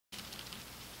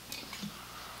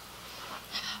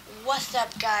What's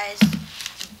up, guys?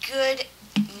 Good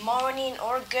morning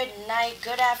or good night,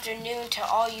 good afternoon to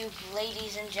all you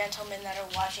ladies and gentlemen that are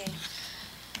watching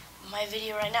my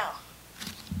video right now.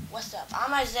 What's up?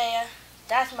 I'm Isaiah.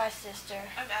 That's my sister.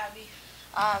 I'm Abby.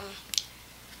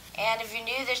 And if you're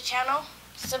new to this channel,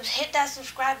 hit that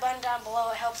subscribe button down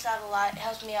below. It helps out a lot. It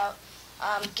helps me out.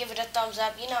 Give it a thumbs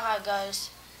up. You know how it goes.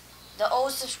 The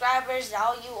old subscribers,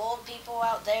 all you old people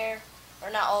out there, or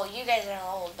not old, you guys aren't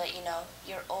old, but you know,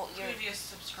 you're old. Previous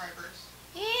subscribers.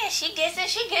 Yeah, she gets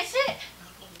it.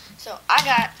 So I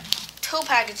got 2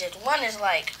 packages. One is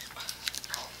like,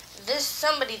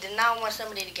 somebody did not want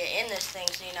somebody to get in this thing,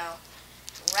 so you know,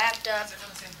 wrapped up. Is it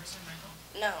from the same person, Michael?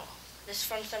 No, this is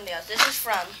from somebody else. This is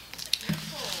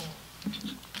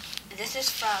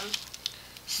from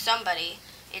somebody.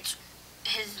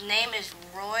 His name is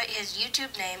Roy. His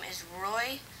YouTube name is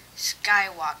Roy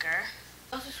Skywalker.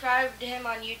 Go subscribe to him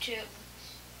on YouTube.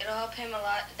 It'll help him a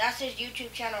lot. That's his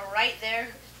YouTube channel right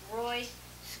there. Roy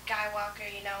Skywalker,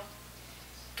 you know.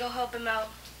 Go help him out.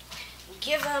 Let's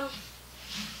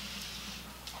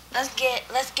give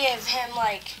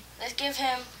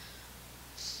him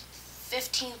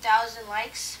 15,000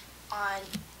 likes on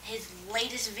his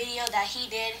latest video that he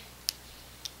did.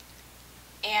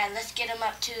 And let's get him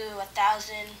up to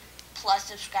 1,000 plus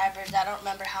subscribers. I don't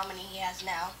remember how many he has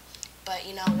now, but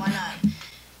you know, why not?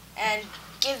 And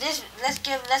let's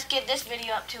get this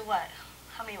video up to what?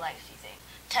 How many likes do you think?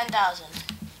 10,000.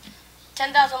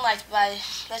 10,000 likes,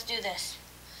 guys. Let's do this.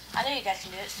 I know you guys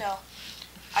can do it. So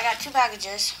I got 2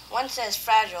 packages. One says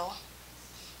fragile,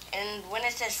 and when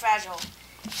it says fragile,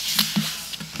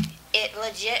 it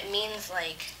legit means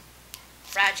like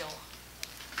fragile.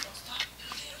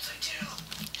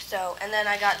 So, and then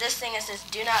I got this thing that says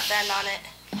do not bend on it,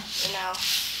 you know.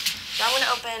 So I'm going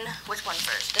to open, which one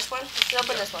first? This one? Let's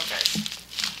open this one first.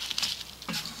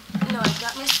 No, I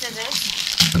got my scissors.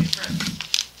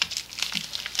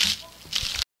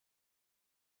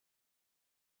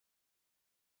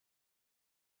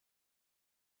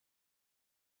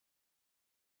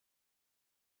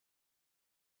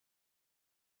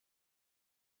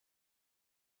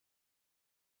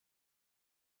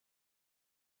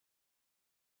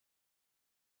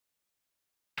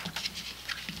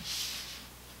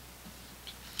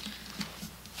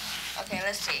 Okay,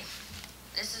 let's see.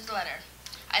 This is the letter.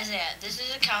 Isaiah, this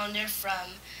is a calendar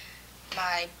from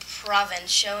my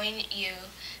province showing you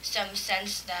some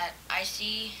scents that I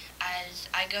see as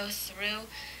I go through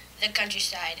the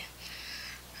countryside.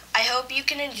 I hope you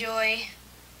can enjoy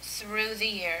through the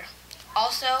year.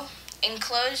 Also,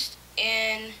 enclosed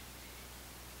is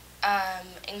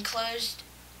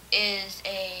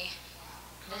a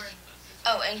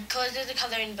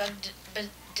coloring book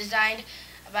designed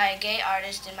by a gay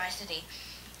artist in my city.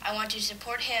 I want to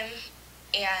support him,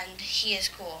 and he is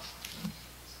cool.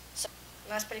 So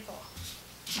that's pretty cool.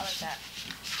 I like that.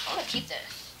 I want to keep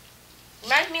this.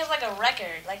 Reminds me of like a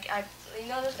record. Like you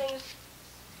know the things.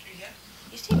 Yeah.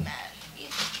 You seem mad.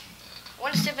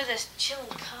 Want a sip of this chilling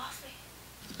coffee?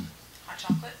 Hot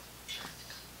chocolate.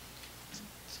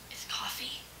 It's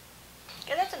coffee.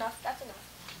 Yeah, that's enough. That's enough.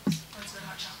 What's good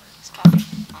hot chocolate? It's coffee.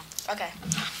 Okay.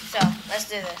 So let's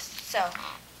do this. So.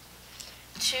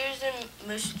 Choose a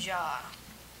moose jaw.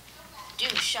 Do,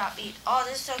 shop, eat. Oh,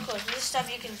 this is so cool. This is stuff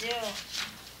you can do.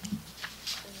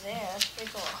 There, that's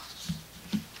pretty cool.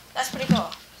 That's pretty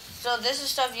cool. So this is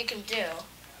stuff you can do.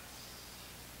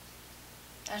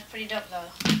 That's pretty dope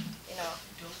though. You know.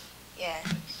 Yeah.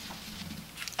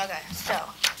 Okay, so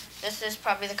this is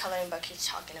probably the coloring book he's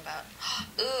talking about.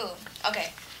 Ooh,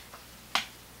 okay.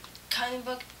 Coloring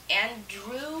book,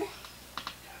 Andrew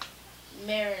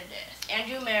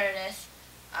Meredith.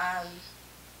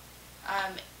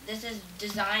 This is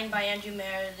designed by Andrew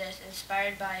Meredith,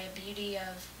 inspired by a beauty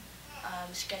of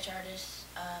sketch artists,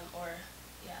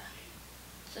 yeah.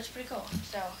 So it's pretty cool.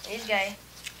 So he's gay.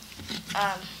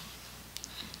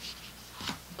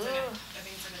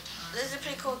 This is a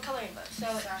pretty cool coloring book.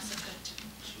 So,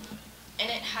 and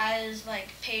it has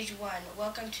like page 1.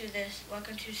 Welcome to,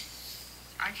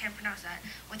 I can't pronounce that.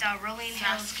 Without rolling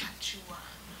hills.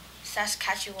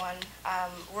 Saskatchewan,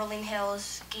 rolling hills,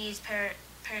 skis, pair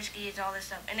skis, all this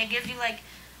stuff, and it gives you like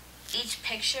each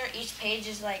page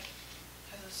is like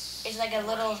it's like a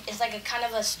little, it's like a kind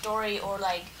of a story or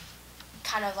like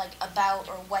kind of like about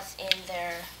or what's in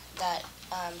that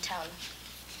town.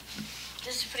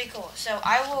 This is pretty cool. So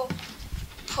I will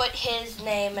put his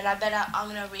name, and I bet I'm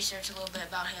gonna research a little bit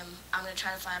about him. I'm gonna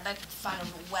try to find a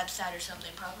website or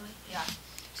something probably. Yeah.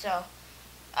 So.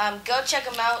 Go check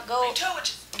him out. Go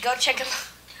check him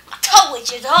out. My toe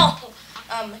witches. Oh.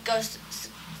 Go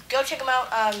check him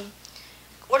out.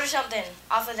 Order something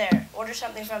off of there. Order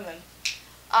something from him.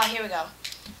 Here we go.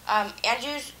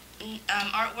 Andrew's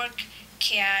artwork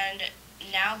can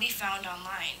now be found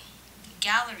online.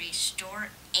 Gallery, store,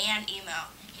 and email.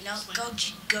 You know,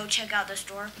 go check out the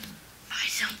store. Buy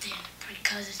something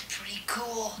because it's pretty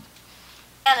cool.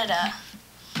 Canada,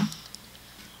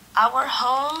 our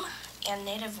home and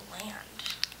native land.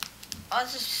 Oh,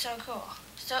 this is so cool.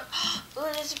 So,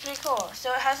 ooh, this is pretty cool.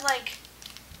 So it has like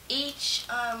each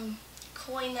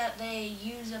coin that they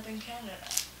use up in Canada.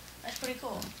 That's pretty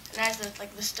cool. And it has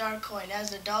the star coin. It has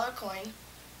the dollar coin,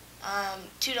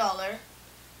 $2,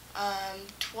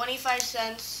 25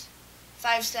 cents,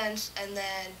 5 cents, and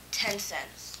then 10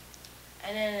 cents.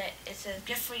 And then it says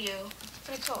gift for you.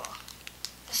 Pretty cool.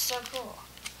 That's so cool.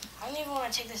 I don't even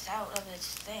want to take this out of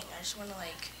its thing. I just want to I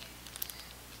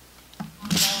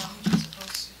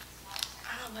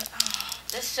don't know, but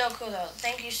this is so cool though.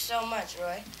 Thank you so much,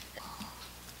 Roy.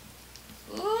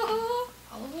 Ooh,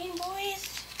 Halloween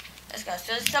boys. Let's go.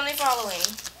 So this is something for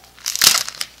Halloween.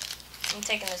 I'm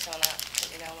taking this one out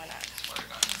because you know why not.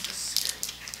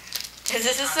 Is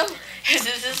this is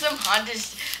some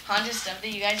haunted stuff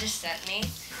that you guys just sent me?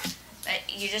 That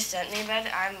you just sent me, bud?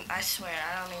 I swear,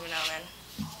 I don't even know, man.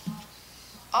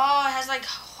 Oh, it has like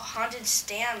haunted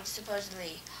stamps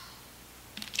supposedly.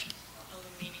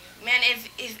 Man, if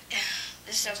this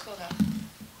is so cool though.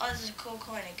 Oh, this is a cool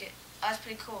coin. That's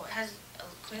pretty cool. It has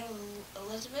Queen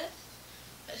Elizabeth.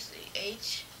 That's the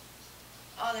H.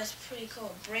 Oh, that's pretty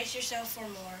cool. Brace yourself for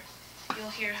more. You'll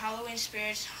hear Halloween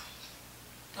spirits.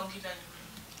 Don't keep that in your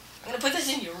room. I'm gonna put this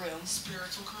in your room.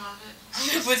 Spirits will come out of it. I'm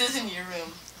gonna put this in your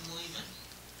room. I'm leaving.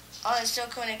 Oh, it's so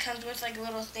cool. And it comes with like a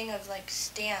little thing of like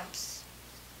stamps.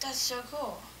 That's so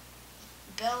cool.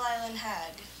 Belle Island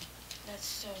Hag. That's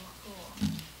so cool.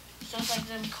 So it's like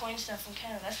them coin stuff from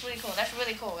Canada. That's really cool. That's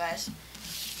really cool, guys.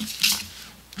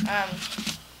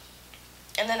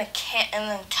 And then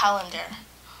calendar.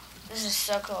 This is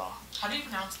so cool. How do you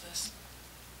pronounce this?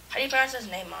 How do you pronounce his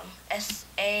name, Mom?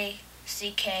 Saskatchewed.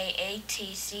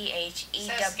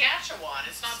 Saskatchewan.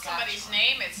 It's not somebody's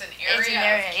name. It's an area, It's an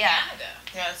area, of yeah. Canada.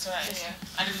 Yeah, that's right. Yeah.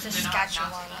 I didn't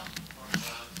Saskatchewan.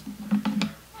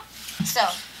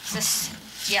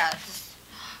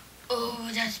 Oh,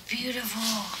 that's beautiful.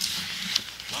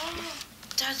 Oh,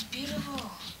 that's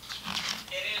beautiful.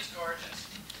 It is gorgeous.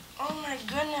 Oh my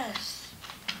goodness.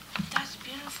 That's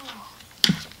beautiful.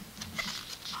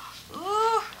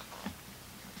 Ooh. Are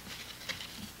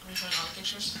we showing all the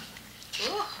pictures?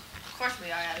 Ooh. Of course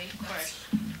we are, Abby. Of course.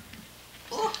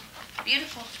 Ooh.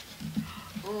 Beautiful.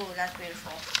 Ooh, that's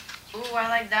beautiful. Ooh, I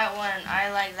like that one.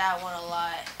 I like that one a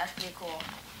lot. That's pretty cool.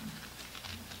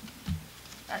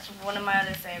 That's one of my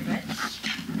other favorites.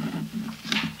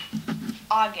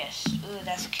 August. Ooh,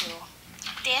 that's cool.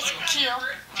 That's cute.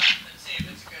 Let's see if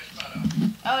it's a good photo.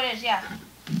 Oh, it is, yeah.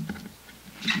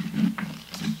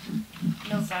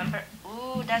 November.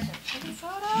 Ooh, that's a pretty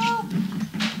photo.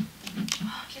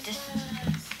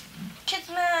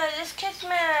 Christmas. It's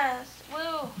Christmas.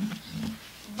 Woo.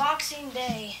 Boxing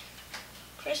Day.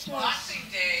 Christmas. Boxing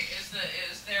Day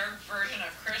is their version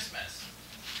of Christmas.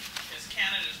 It's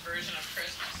Canada's version of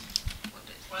Christmas.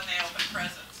 When they open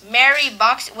presents.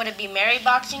 Would it be Merry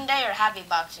Boxing Day or Happy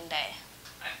Boxing Day?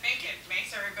 I think it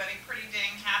makes everybody pretty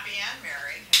dang happy and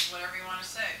merry. It's whatever you want to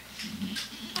say.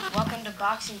 Welcome to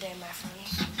Boxing Day, my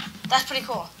friends. That's pretty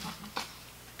cool.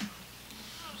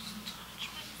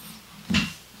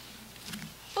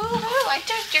 Ooh, I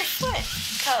touched your foot.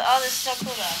 Oh, this is so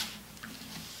cool though.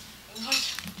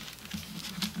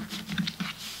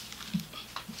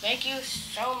 Thank you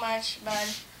so much, bud.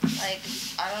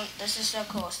 This is so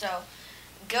cool. So,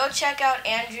 go check out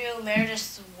Andrew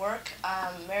Meredith's work.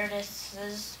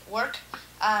 Meredith's work.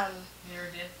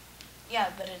 Meredith.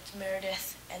 Yeah, but it's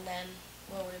Meredith, and then,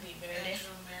 what would it be, Meredith?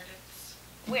 Andrew Meredith's.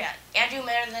 Yeah, Andrew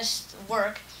Meredith's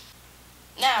work.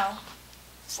 Now,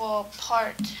 for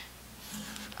part,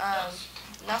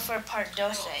 not for part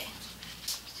dose.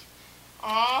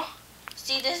 Aw,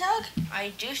 see this hug?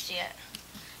 I do see it.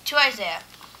 To Isaiah.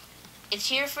 It's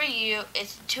here for you.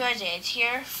 It's to Isaiah. It's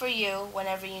here for you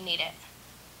whenever you need it.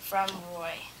 From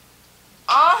Roy.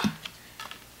 Aw,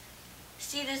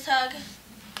 see this hug?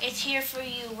 It's here for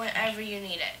you whenever you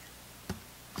need it.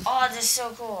 Oh, this is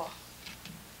so cool.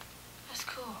 That's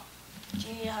cool. Do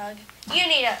you need a hug? You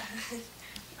need a...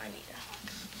 I need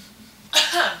a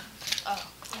hug. Oh,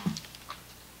 yeah.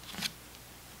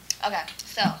 Okay,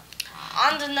 so,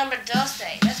 on the number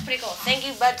 12. That's pretty cool. Thank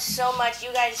you, bud, so much.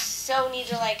 You guys so need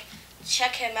to,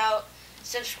 check him out.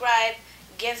 Subscribe.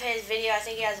 Give his video. I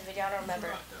think he has a video. I don't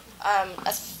remember.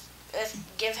 Let's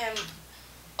give him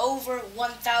over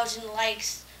 1,000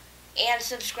 likes and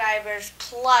subscribers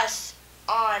plus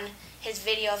on his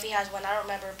video if he has one. I don't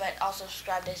remember, but also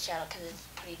subscribe to his channel because it's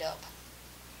pretty dope.